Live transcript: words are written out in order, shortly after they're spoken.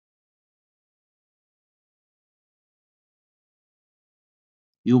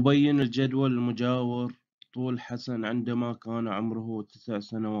يبين الجدول المجاور طول حسن عندما كان عمره 9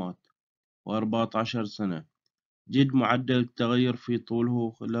 سنوات و14 سنة. جد معدل التغير في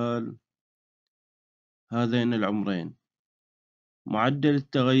طوله خلال هذين العمرين. معدل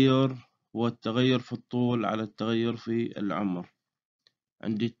التغير هو التغير في الطول على التغير في العمر.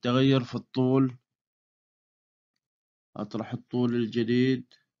 عندي التغير في الطول، أطرح الطول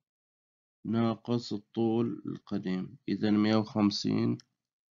الجديد ناقص الطول القديم، إذا 150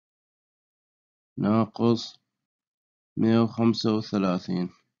 ناقص 135.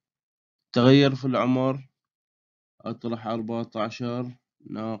 التغير في العمر، أطرح 14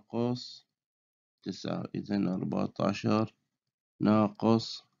 ناقص 9، إذا 14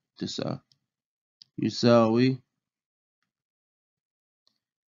 ناقص 9 يساوي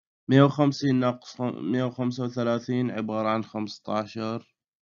 150 ناقص 135 عبارة عن 15.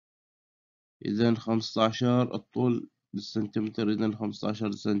 إذا 15 الطول بالسنتيمتر، إذا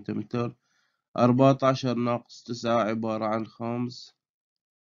 15 سنتيمتر. 14 ناقص 9 عبارة عن 5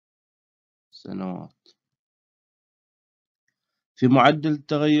 سنوات. في معدل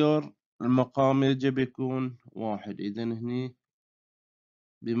التغير المقام يجب يكون 1. إذا هني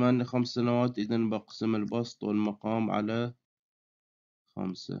بما أن 5 سنوات، إذا بقسم البسط والمقام على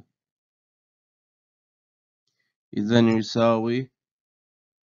 5، إذا يساوي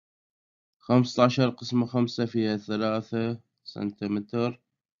 15 قسمة 5 فيها 3 سنتيمتر.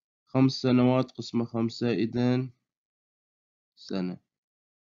 5 سنوات قسمة 5 إذا سنة.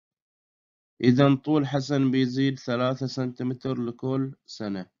 إذا طول حسن بيزيد 3 سنتيمتر لكل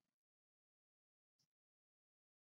سنة.